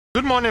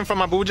Good morning from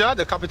Abuja,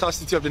 the capital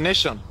city of the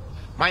nation.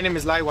 My name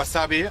is Lai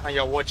Wasabi and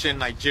you're watching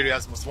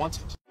Nigeria's Most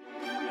Wanted.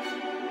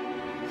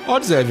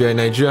 Odds are if you're a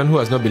Nigerian who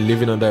has not been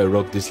living under a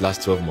rock these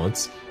last 12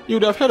 months, you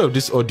would have heard of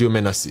these audio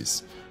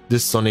menaces,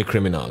 these Sunny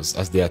criminals,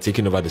 as they are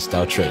taking over the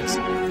style trends.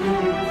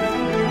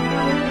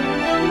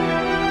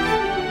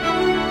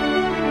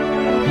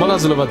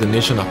 Mothers all over the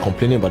nation are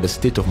complaining about the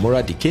state of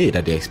moral decay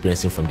that they're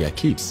experiencing from their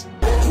kids.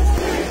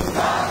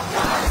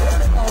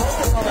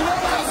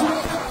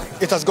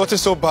 It has gotten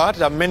so bad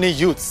that many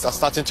youths are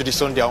starting to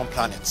disown their own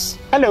planets.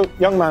 Hello,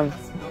 young man.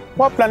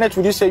 What planet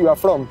would you say you are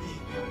from?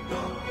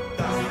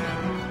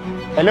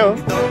 Hello?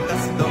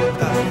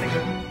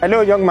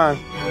 Hello, young man.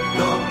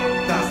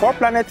 What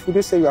planet would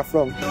you say you are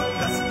from?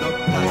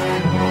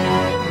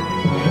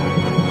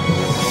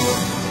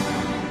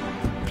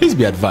 Please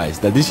be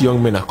advised that these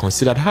young men are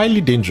considered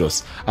highly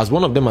dangerous, as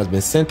one of them has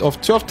been sent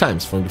off 12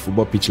 times from the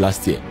football pitch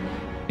last year.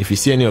 If you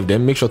see any of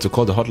them, make sure to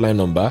call the hotline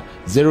number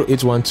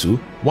 0812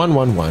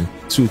 111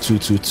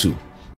 2222.